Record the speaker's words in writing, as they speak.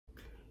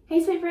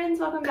Hey sweet friends,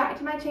 welcome back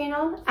to my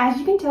channel. As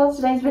you can tell,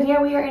 today's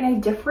video we are in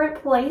a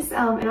different place in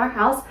our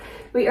house.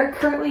 We are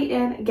currently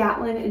in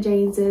Gatlin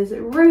James's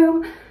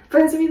room.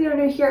 For those of you that are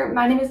new here,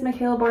 my name is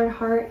Michaela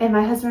Barnhart and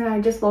my husband and I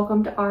just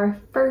welcomed our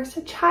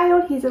first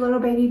child. He's a little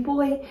baby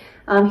boy.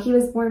 He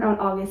was born on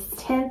August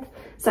 10th.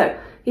 So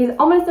he's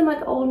almost a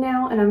month old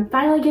now, and I'm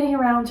finally getting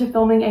around to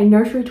filming a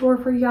nursery tour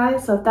for you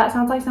guys. So if that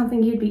sounds like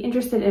something you'd be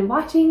interested in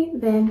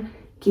watching, then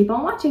keep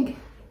on watching.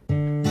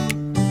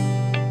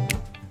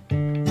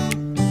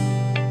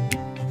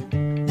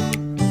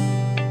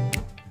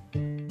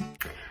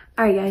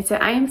 Alright guys, so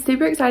I am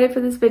super excited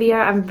for this video.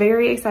 I'm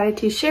very excited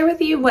to share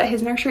with you what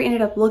his nursery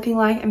ended up looking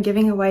like. I'm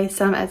giving away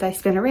some as I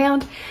spin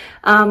around.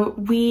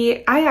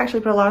 I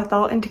actually put a lot of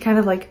thought into kind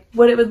of like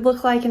what it would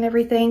look like and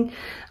everything.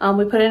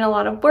 We put in a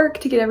lot of work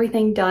to get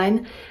everything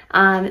done.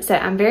 So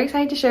I'm very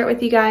excited to share it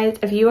with you guys.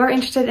 If you are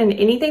interested in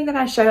anything that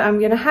I show, I'm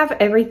going to have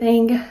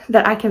everything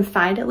that I can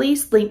find at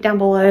least linked down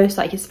below. So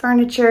like his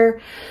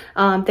furniture,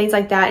 things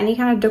like that. Any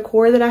kind of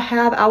decor that I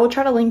have, I will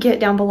try to link it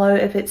down below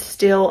if it's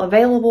still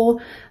available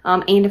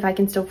and if I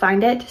can still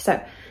find it.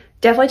 So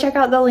definitely check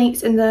out the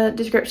links in the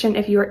description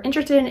if you are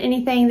interested in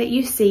anything that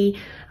you see.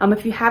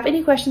 If you have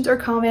any questions or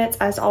comments,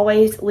 as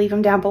always, leave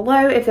them down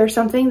below. If there's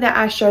something that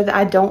I show that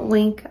I don't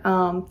link,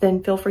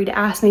 then feel free to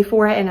ask me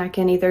for it and I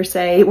can either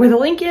say where the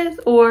link is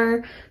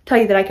or tell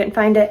you that I couldn't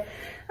find it.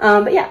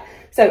 But yeah,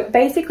 so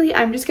basically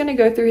I'm just gonna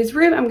go through his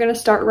room. I'm gonna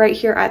start right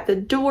here at the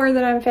door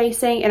that I'm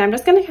facing, and I'm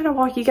just gonna kind of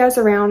walk you guys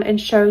around and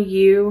show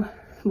you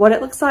what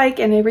it looks like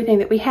and everything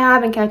that we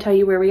have and kind of tell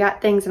you where we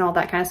got things and all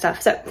that kind of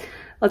stuff. So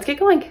let's get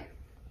going.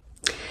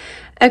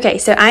 Okay,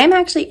 so I am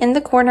actually in the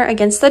corner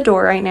against the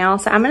door right now.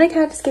 So I'm going to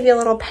kind of just give you a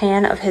little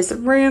pan of his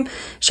room,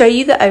 show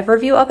you the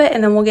overview of it,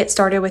 and then we'll get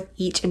started with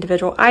each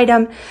individual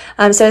item.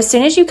 So as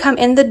soon as you come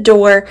in the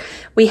door,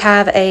 we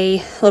have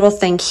a little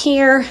thing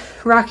here,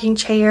 rocking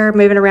chair,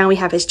 moving around. We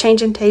have his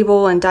changing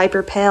table and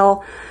diaper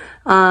pail.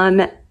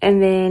 And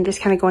then just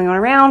kind of going on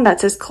around,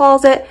 that's his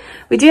closet.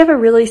 We do have a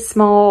really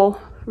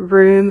small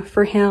room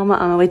for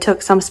him. We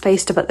took some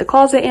space to put the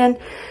closet in,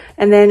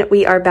 and then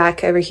we are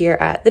back over here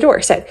at the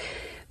door. So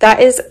that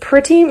is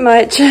pretty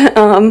much it.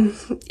 I'm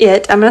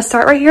going to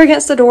start right here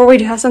against the door. We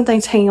do have some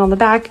things hanging on the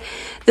back.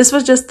 This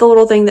was just the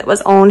little thing that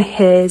was on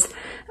his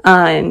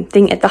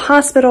thing at the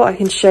hospital. I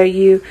can show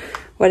you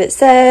what it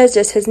says,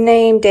 just his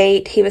name,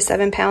 date. He was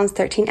 7 pounds,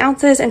 13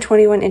 ounces, and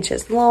 21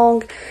 inches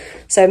long.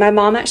 So my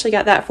mom actually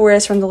got that for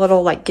us from the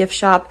little like gift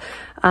shop.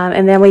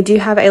 And then we do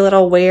have a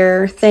little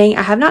wear thing.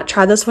 I have not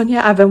tried this one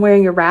yet. I've been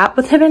wearing a wrap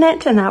with him in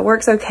it, and that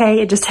works okay.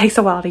 It just takes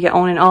a while to get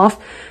on and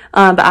off.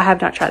 But I have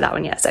not tried that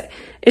one yet. So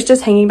it's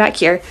just hanging back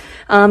here.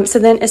 So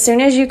then as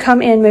soon as you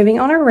come in, moving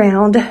on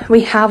around,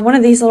 we have one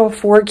of these little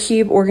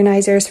 4-cube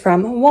organizers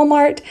from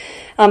Walmart.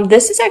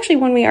 This is actually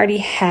one we already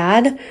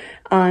had.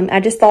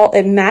 I just thought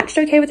it matched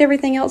okay with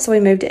everything else, so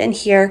we moved it in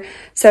here.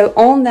 So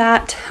on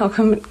that, I'll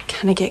come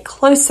kind of get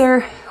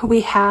closer.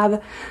 We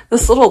have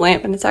this little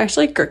lamp, and it's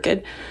actually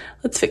crooked.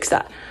 Let's fix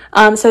that.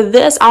 So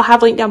this I'll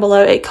have linked down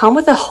below. It comes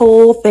with a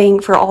whole thing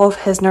for all of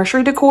his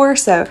nursery decor.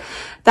 So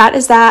that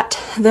is that.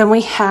 Then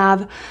we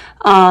have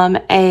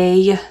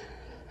a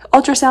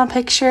ultrasound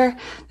picture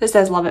that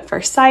says love at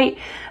first sight.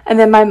 And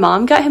then my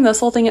mom got him this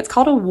little thing. It's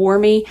called a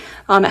warmie.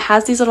 It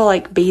has these little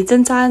like beads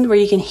inside where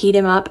you can heat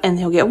him up and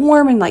he'll get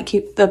warm, and like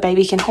the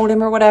baby can hold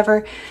him or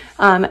whatever.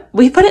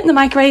 We put it in the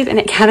microwave and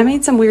it kind of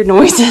made some weird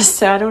noises.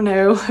 So I don't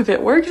know if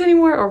it works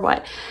anymore or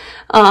what.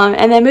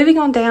 And then moving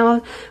on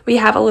down, we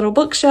have a little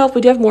bookshelf. We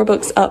do have more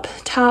books up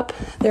top.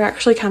 They're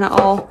actually kind of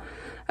all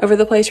over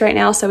the place right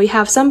now. So we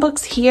have some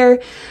books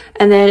here.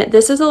 And then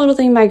this is a little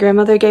thing my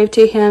grandmother gave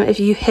to him. If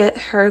you hit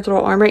her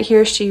little arm right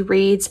here, she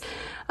reads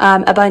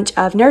a bunch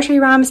of nursery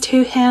rhymes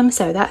to him.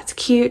 So that's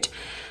cute.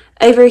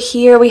 Over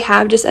here, we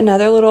have just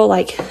another little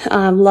like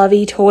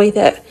lovey toy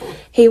that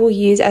he will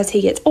use as he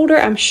gets older,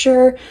 I'm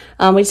sure.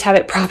 We just have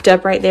it propped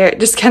up right there. It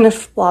just kind of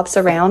flops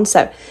around.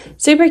 So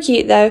super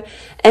cute though.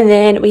 And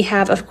then we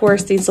have, of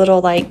course, these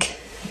little like,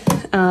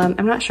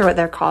 I'm not sure what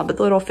they're called, but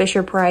the little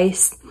Fisher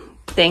Price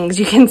things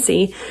you can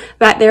see.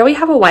 Back there we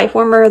have a wipe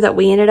warmer that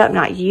we ended up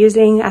not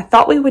using. I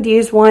thought we would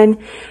use one.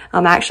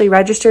 I actually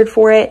registered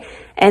for it.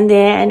 And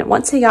then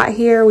once we got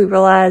here, we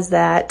realized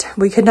that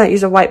we could not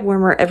use a wipe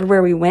warmer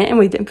everywhere we went, and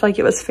we didn't feel like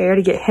it was fair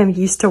to get him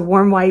used to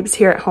warm wipes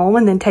here at home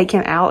and then take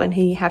him out and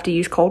he have to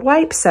use cold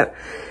wipes. So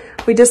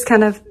we just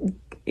kind of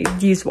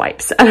use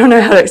wipes. I don't know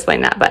how to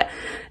explain that, but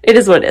it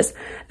is what it is.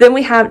 Then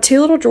we have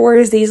 2 little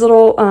drawers. These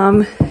little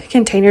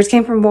containers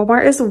came from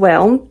Walmart as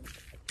well.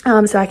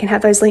 So I can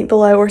have those linked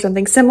below or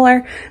something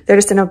similar. They're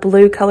just in a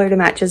blue color to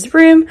match his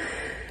room.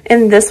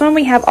 In this one,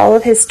 we have all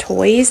of his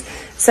toys.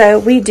 So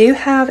we do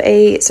have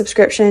a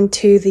subscription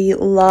to the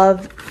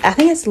I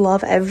think it's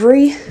Love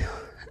Every,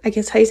 I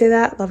guess how you say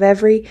that, Love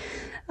Every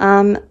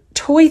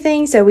toy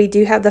thing. So we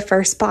do have the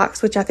first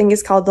box, which I think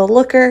is called the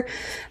Looker.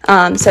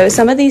 So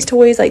some of these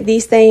toys, like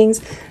these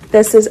things,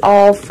 this is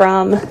all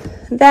from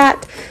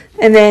that.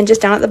 And then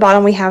just down at the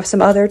bottom, we have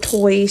some other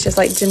toys, just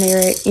like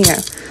generic, you know,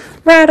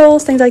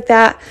 rattles, things like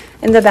that.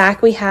 In the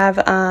back, we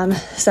have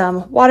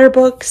some water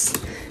books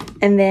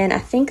And then I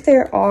think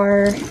there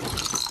are,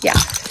 yeah,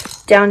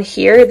 down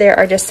here, there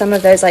are just some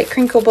of those like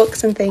crinkle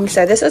books and things.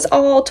 So this is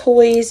all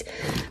toys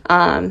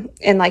and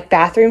like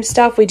bathroom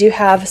stuff. We do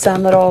have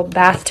some little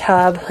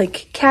bathtub,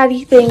 like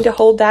caddy thing to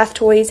hold bath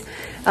toys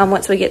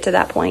once we get to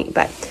that point.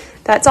 But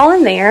that's all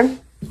in there.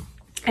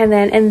 And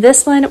then in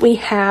this one, we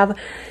kind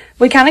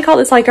of call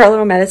this like our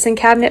little medicine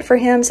cabinet for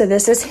him. So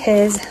this is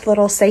his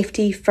little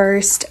safety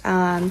first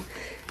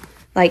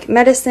like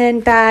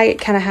medicine bag. It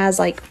kind of has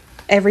like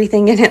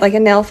everything in it, like a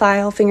nail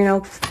file,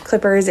 fingernail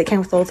clippers. It came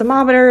with a little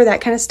thermometer,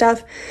 that kind of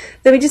stuff.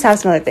 Then we just have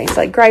some other things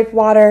like gripe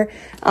water.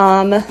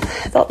 I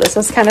thought this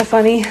was kind of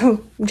funny.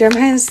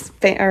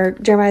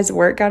 Jeremiah's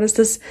work got us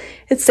this.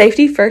 It's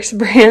Safety First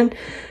brand,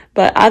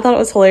 but I thought it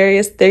was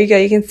hilarious. There you go.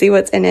 You can see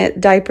what's in it.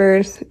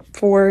 Diapers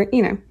for,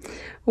 you know,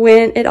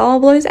 when it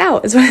all blows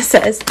out is what it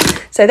says.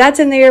 So that's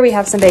in there. We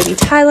have some baby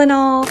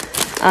Tylenol,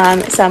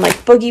 some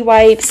like boogie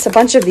wipes, a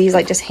bunch of these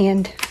like just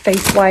hand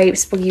face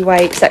wipes, boogie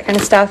wipes, that kind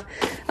of stuff.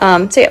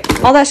 So yeah,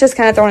 all that's just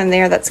kind of thrown in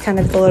there. That's kind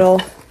of the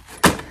little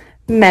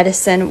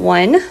medicine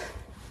one.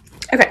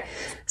 Okay,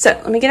 so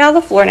let me get out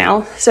of the floor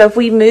now. So if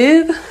we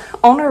move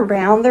on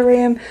around the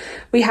room,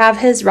 we have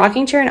his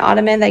rocking chair and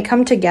ottoman. They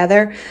come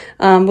together.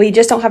 We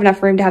just don't have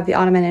enough room to have the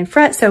ottoman in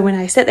front. So when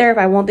I sit there, if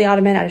I want the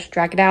ottoman, I just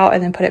drag it out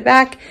and then put it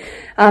back.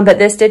 But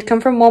this did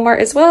come from Walmart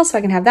as well, so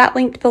I can have that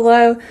linked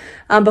below.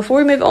 Before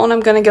we move on, I'm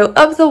going to go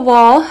up the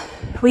wall.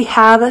 We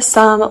have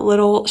some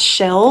little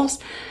shelves.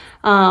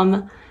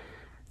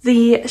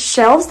 The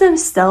shelves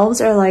themselves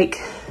are like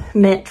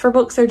meant for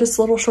books. They're just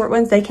little short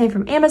ones. They came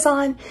from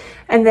Amazon.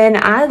 And then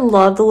I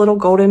love the little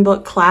Golden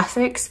Book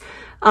Classics.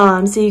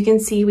 So you can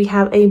see we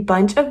have a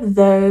bunch of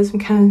those. I'm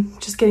kind of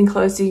just getting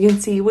close so you can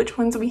see which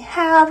ones we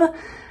have.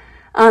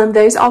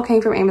 Those all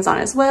came from Amazon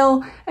as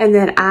well. And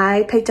then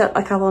I picked up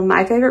a couple of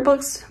my favorite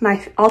books.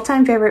 My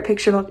all-time favorite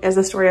picture book is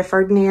The Story of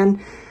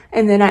Ferdinand.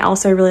 And then I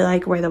also really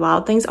like Where the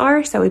Wild Things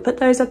Are. So we put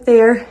those up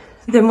there.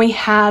 Then we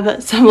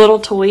have some little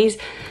toys.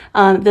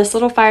 This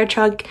little fire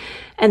truck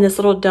and this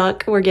little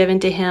duck were given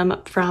to him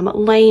from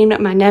Lane,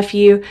 my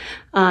nephew.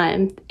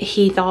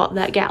 He thought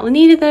that Gatlin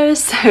needed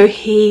those, so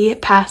he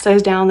passed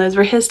those down. Those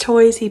were his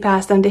toys. He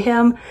passed them to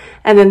him.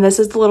 And then this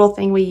is the little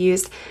thing we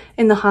used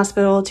in the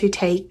hospital to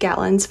take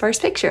Gatlin's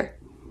first picture.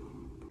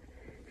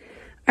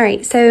 All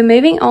right, so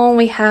moving on,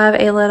 we have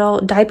a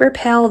little diaper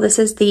pail. This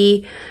is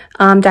the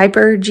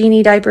Diaper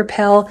Genie diaper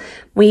pail.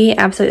 We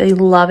absolutely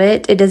love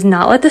it. It does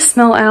not let the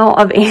smell out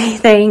of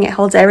anything. It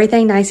holds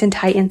everything nice and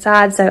tight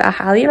inside, so I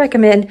highly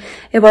recommend.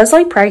 It was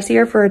like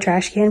pricier for a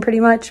trash can pretty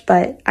much,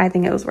 but I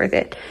think it was worth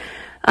it.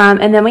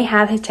 And then we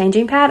have his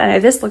changing pad. I know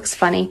this looks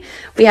funny.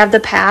 We have the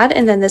pad,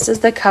 and then this is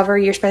the cover.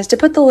 You're supposed to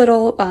put the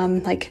little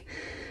like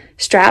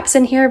straps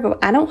in here, but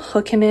I don't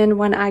hook him in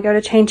when I go to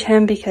change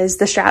him because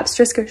the straps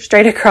just go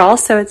straight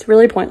across, so it's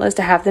really pointless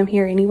to have them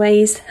here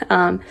anyways.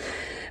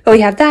 But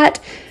we have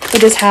that. We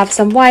just have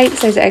some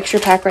wipes. There's an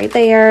extra pack right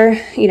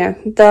there. You know,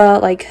 the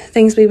like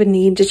things we would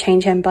need to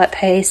change him: butt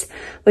paste.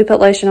 We put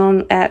lotion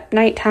on at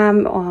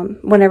nighttime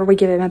whenever we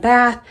give him a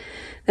bath.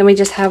 Then we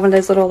just have one of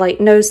those little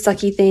like nose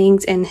sucky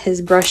things and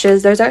his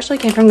brushes. Those actually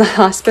came from the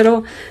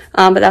hospital,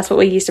 but that's what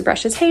we use to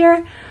brush his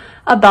hair.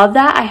 Above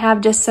that, I have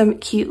just some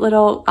cute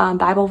little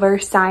Bible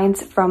verse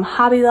signs from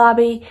Hobby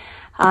Lobby.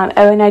 Oh,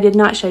 and I did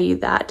not show you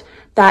that.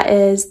 That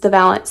is the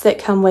valance that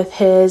come with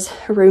his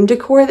room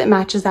decor that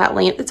matches that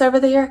lamp that's over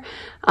there.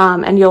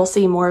 And you'll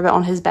see more of it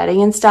on his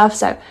bedding and stuff.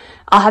 So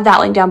I'll have that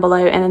link down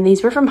below. And then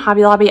these were from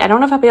Hobby Lobby. I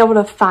don't know if I'll be able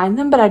to find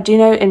them, but I do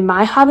know in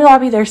my Hobby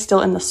Lobby, they're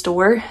still in the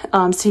store.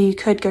 So you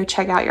could go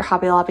check out your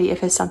Hobby Lobby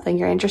if it's something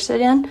you're interested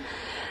in.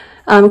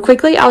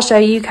 Quickly, I'll show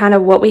you kind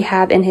of what we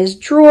have in his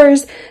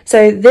drawers.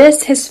 So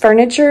his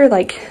furniture,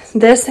 like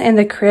this and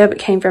the crib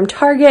came from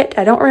Target.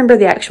 I don't remember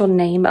the actual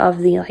name of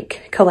the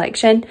like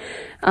collection,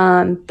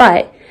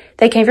 but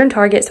they came from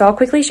Target. So I'll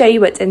quickly show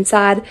you what's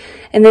inside.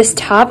 In this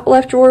top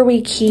left drawer,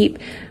 we keep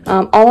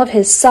all of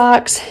his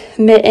socks,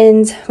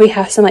 mittens. We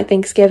have some like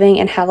Thanksgiving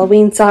and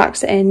Halloween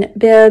socks and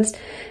bibs.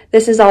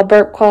 This is all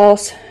burp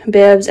cloths,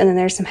 bibs, and then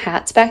there's some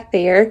hats back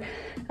there.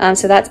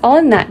 So that's all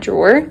in that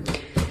drawer.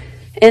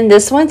 In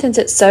this one, since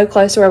it's so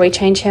close to where we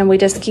change him, we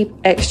just keep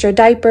extra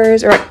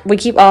diapers, or we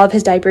keep all of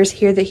his diapers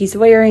here that he's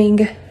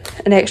wearing,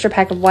 an extra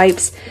pack of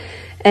wipes.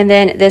 And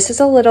then this is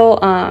a little,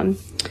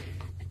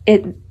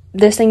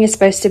 this thing is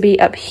supposed to be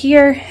up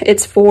here.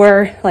 It's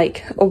for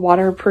like a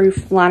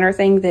waterproof liner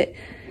thing that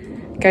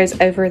goes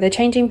over the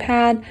changing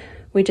pad.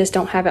 We just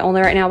don't have it on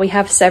there right now. We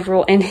have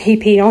several, and he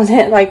peed on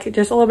it like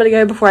just a little bit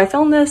ago before I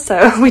filmed this.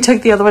 So we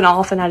took the other one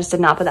off and I just did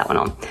not put that one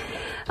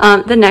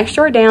on. The next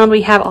drawer down,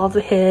 we have all of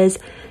his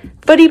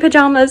footy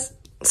pajamas.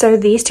 So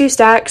these two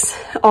stacks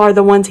are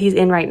the ones he's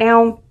in right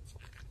now.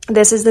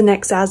 This is the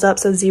next size up,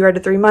 so 0 to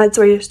 3 months,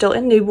 where you're still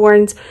in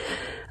newborns.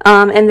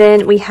 And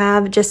then we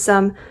have just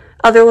some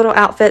other little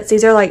outfits.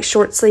 These are like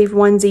short sleeve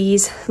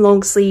onesies,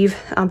 long sleeve,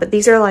 but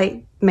these are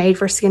like made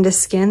for skin to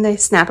skin. They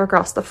snap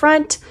across the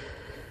front.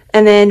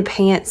 And then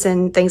pants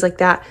and things like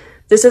that.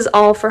 This is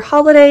all for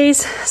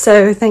holidays,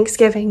 so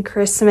Thanksgiving,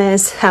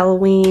 Christmas,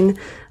 Halloween,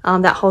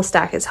 That whole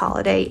stack is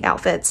holiday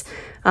outfits.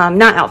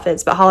 Not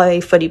outfits, but holiday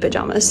footy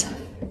pajamas.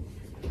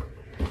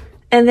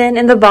 And then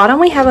in the bottom,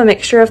 we have a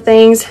mixture of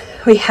things.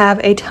 We have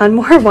a ton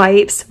more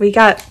wipes. We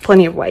got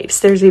plenty of wipes.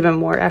 There's even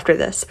more after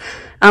this.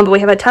 But we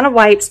have a ton of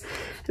wipes.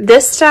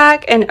 This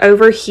stack and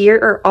over here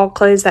are all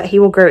clothes that he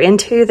will grow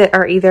into that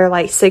are either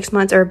like 6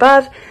 months or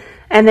above.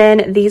 And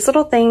then these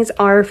little things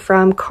are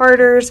from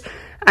Carter's.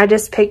 I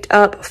just picked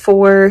up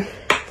for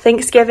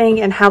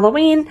Thanksgiving and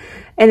Halloween.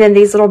 And then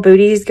these little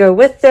booties go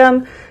with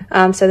them.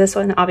 So this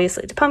one,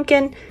 obviously, the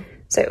pumpkin.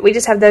 So we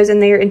just have those in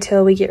there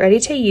until we get ready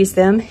to use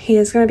them. He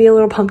is going to be a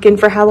little pumpkin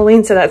for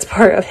Halloween, so that's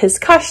part of his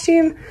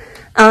costume.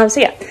 So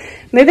yeah,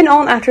 moving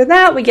on after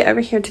that, we get over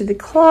here to the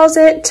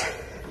closet.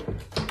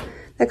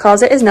 The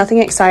closet is nothing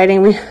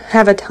exciting. We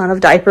have a ton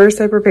of diapers,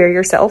 so prepare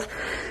yourself.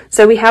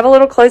 So we have a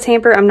little clothes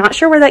hamper. I'm not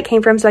sure where that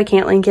came from, so I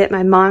can't link it.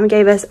 My mom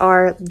gave us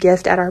our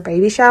gift at our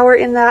baby shower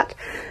in that.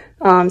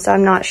 So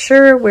I'm not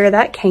sure where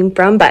that came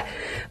from, but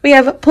we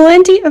have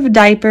plenty of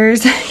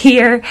diapers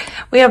here.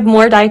 We have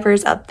more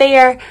diapers up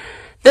there.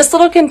 This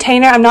little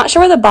container, I'm not sure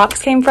where the box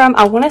came from.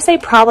 I want to say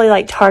probably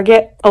like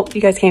Target. Oh,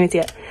 you guys can't even see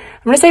it.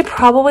 I'm going to say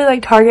probably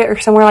like Target or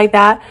somewhere like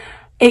that.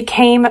 It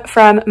came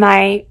from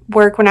my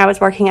work when I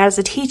was working as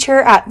a teacher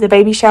at the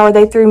baby shower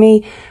they threw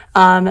me.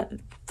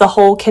 The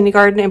whole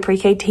kindergarten and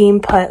pre-K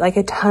team put like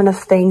a ton of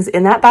things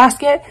in that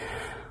basket.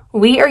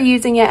 We are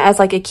using it as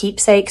like a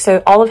keepsake.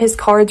 So all of his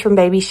cards from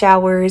baby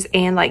showers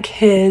and like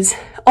his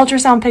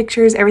ultrasound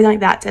pictures, everything like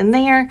that's in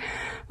there.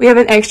 We have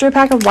an extra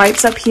pack of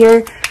wipes up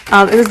here.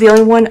 It was the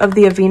only one of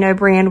the Aveeno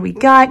brand we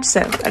got,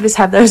 so I just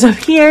have those up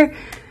here.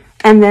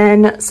 And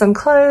then some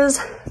clothes.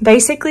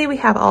 Basically, we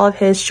have all of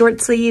his short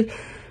sleeve,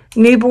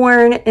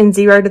 newborn, and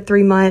 0 to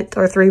 3 month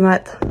or 3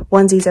 month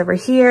onesies over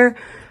here.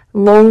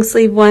 Long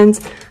sleeve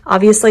ones.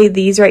 Obviously,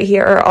 these right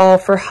here are all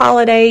for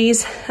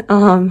holidays.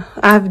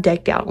 I've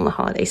decked out on the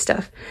holiday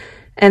stuff.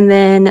 And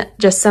then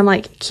just some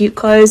like cute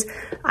clothes.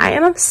 I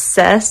am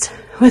obsessed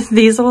with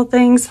these little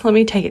things. Let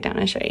me take it down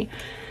and show you.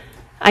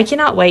 I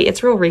cannot wait.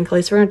 It's real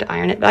wrinkly, so we're going to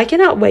iron it. But I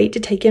cannot wait to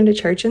take him to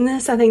church in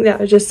this. I think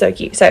that was just so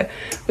cute. So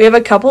we have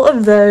a couple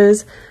of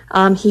those.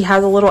 He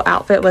has a little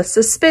outfit with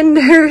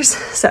suspenders.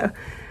 So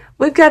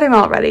we've got him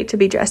all ready to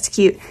be dressed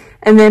cute.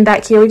 And then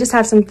back here, we just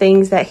have some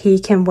things that he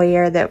can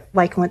wear that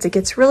like once it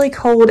gets really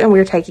cold and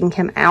we're taking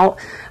him out.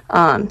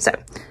 So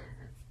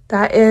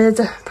that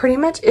is pretty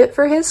much it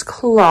for his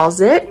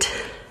closet.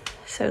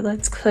 So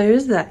let's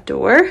close that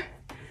door.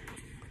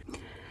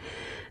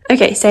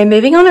 Okay, so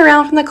moving on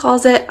around from the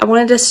closet, I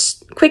wanted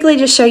to quickly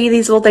just show you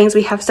these little things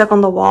we have stuck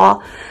on the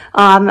wall.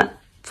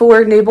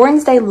 For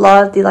newborns, they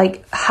love the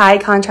like high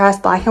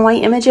contrast black and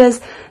white images.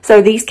 So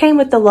these came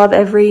with the Love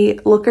Every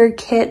Looker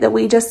kit that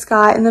we just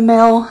got in the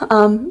mail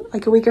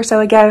like a week or so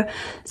ago.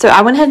 So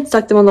I went ahead and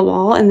stuck them on the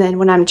wall, and then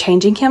when I'm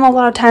changing him, a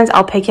lot of times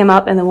I'll pick him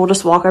up and then we'll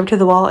just walk over to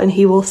the wall and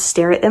he will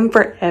stare at them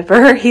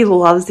forever. He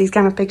loves these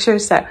kind of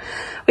pictures. So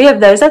we have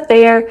those up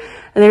there.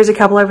 And there's a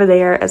couple over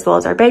there as well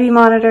as our baby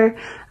monitor.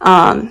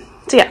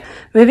 So yeah,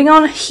 moving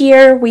on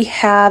here, we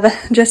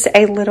have just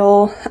a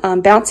little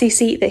bouncy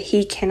seat that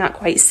he cannot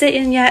quite sit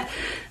in yet.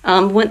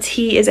 Once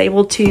he is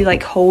able to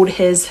like hold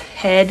his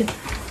head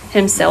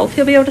himself,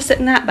 he'll be able to sit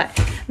in that, but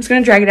I'm just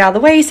going to drag it out of the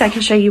way so I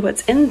can show you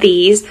what's in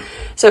these.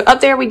 So up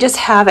there, we just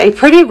have a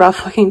pretty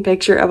rough looking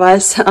picture of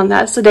us.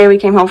 That's the day we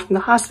came home from the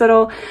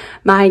hospital.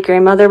 My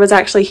grandmother was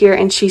actually here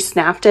and she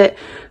snapped it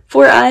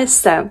for us.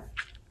 So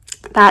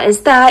that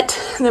is that.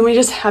 And then we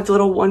just have the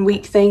little 1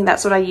 week thing.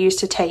 That's what I use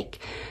to take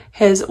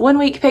his 1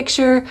 week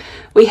picture.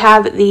 We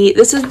have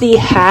this is the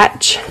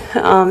Hatch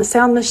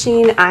sound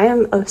machine. I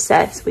am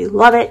obsessed. We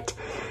love it.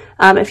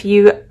 If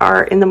you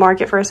are in the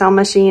market for a sound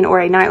machine or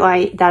a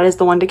nightlight, that is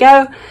the one to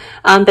go.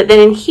 But then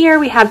in here,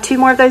 we have 2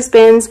 more of those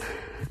bins.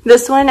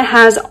 This one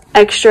has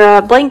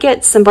extra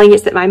blankets, some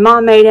blankets that my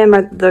mom made him,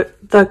 or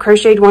the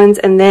crocheted ones.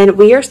 And then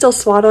we are still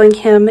swaddling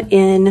him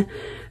in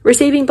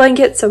receiving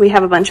blankets. So we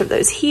have a bunch of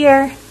those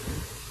here.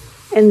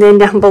 And then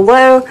down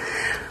below,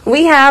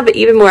 we have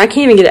even more. I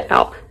can't even get it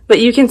out.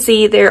 But you can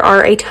see there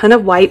are a ton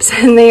of wipes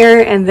in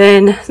there. And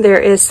then there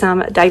is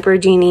some Diaper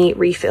Genie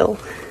refill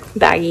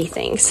baggy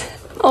things.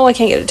 Oh, I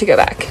can't get it to go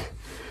back.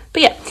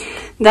 But yeah,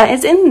 that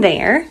is in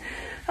there.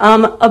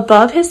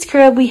 Above his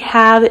crib, we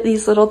have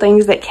these little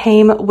things that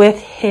came with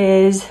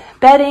his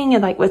bedding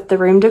and like with the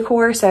room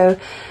decor. So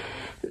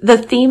the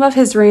theme of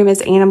his room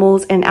is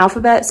animals and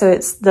alphabet. So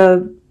it's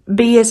the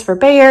B is for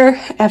bear,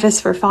 F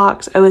is for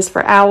fox, O is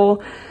for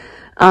owl.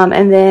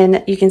 And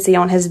then you can see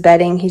on his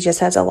bedding, he just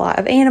has a lot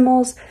of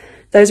animals.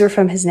 Those were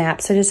from his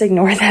nap, so just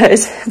ignore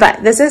those.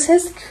 But this is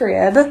his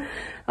crib.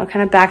 I'll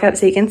kind of back up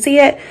so you can see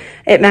it.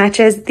 It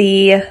matches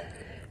the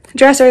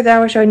dresser that I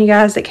was showing you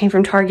guys that came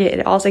from Target.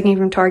 It also came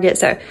from Target.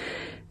 So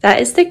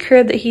that is the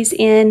crib that he's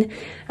in.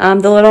 The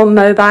little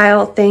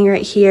mobile thing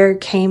right here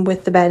came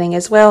with the bedding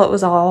as well. It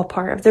was all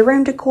part of the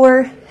room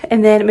decor.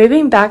 And then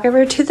moving back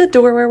over to the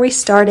door where we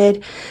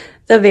started,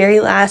 the very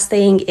last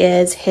thing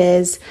is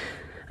his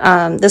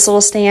this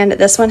little stand.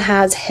 This one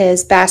has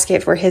his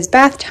basket for his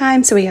bath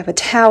time. So we have a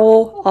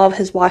towel, all of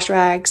his wash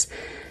rags,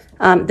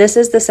 This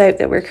is the soap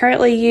that we're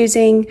currently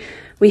using.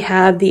 We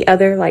have the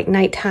other like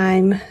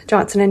nighttime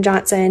Johnson &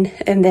 Johnson.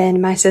 And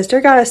then my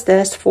sister got us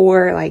this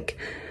for like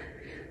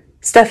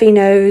stuffy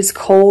nose,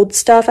 cold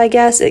stuff, I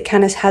guess. It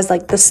kind of has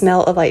like the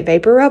smell of like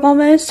vapor rub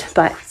almost,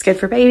 but it's good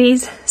for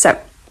babies.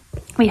 So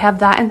we have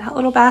that in that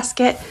little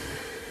basket.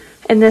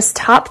 And this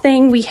top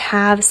thing, we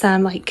have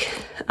some like,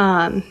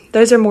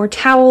 those are more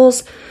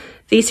towels.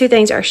 These two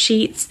things are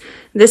sheets.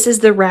 This is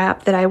the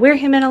wrap that I wear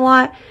him in a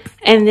lot.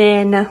 And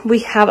then we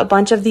have a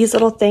bunch of these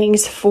little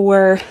things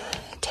for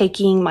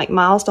taking like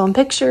milestone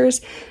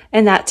pictures.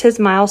 And that's his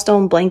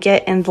milestone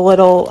blanket and the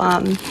little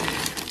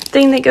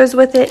thing that goes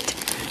with it.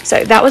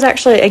 So that was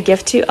actually a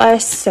gift to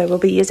us. So we'll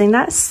be using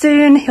that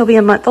soon. He'll be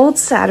a month old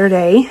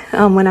Saturday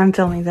when I'm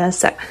filming this.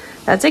 So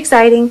that's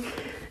exciting.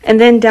 And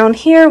then down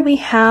here we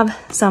have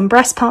some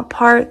breast pump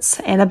parts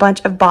and a bunch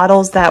of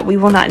bottles that we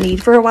will not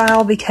need for a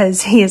while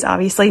because he is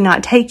obviously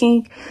not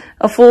taking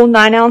a full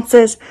 9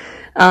 ounces.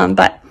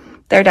 But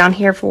they're down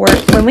here for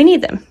when we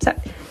need them. So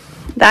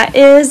that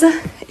is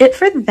it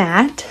for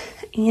that.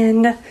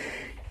 And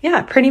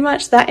yeah, pretty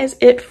much that is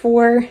it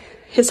for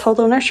his whole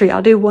little nursery.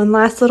 I'll do one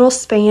last little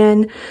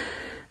span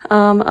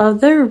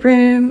of the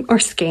room, or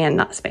scan,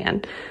 not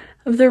span,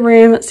 of the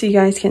room so you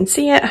guys can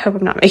see it. I hope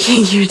I'm not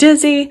making you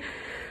dizzy.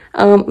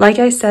 Like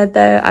I said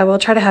though, I will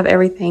try to have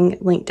everything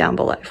linked down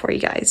below for you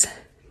guys.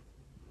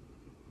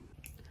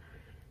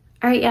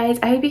 Alright guys,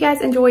 I hope you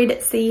guys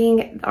enjoyed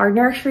seeing our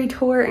nursery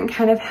tour and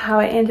kind of how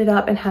it ended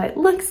up and how it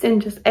looks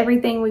and just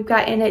everything we've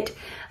got in it.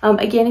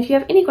 Again, if you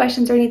have any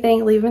questions or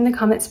anything, leave them in the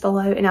comments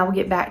below and I will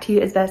get back to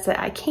you as best that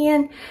I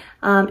can.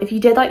 If you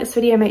did like this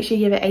video, make sure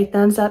you give it a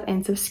thumbs up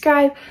and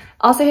subscribe.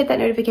 Also hit that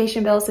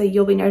notification bell so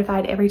you'll be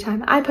notified every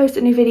time I post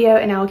a new video,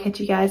 and I will catch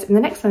you guys in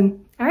the next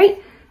one.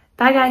 Alright,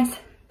 bye guys.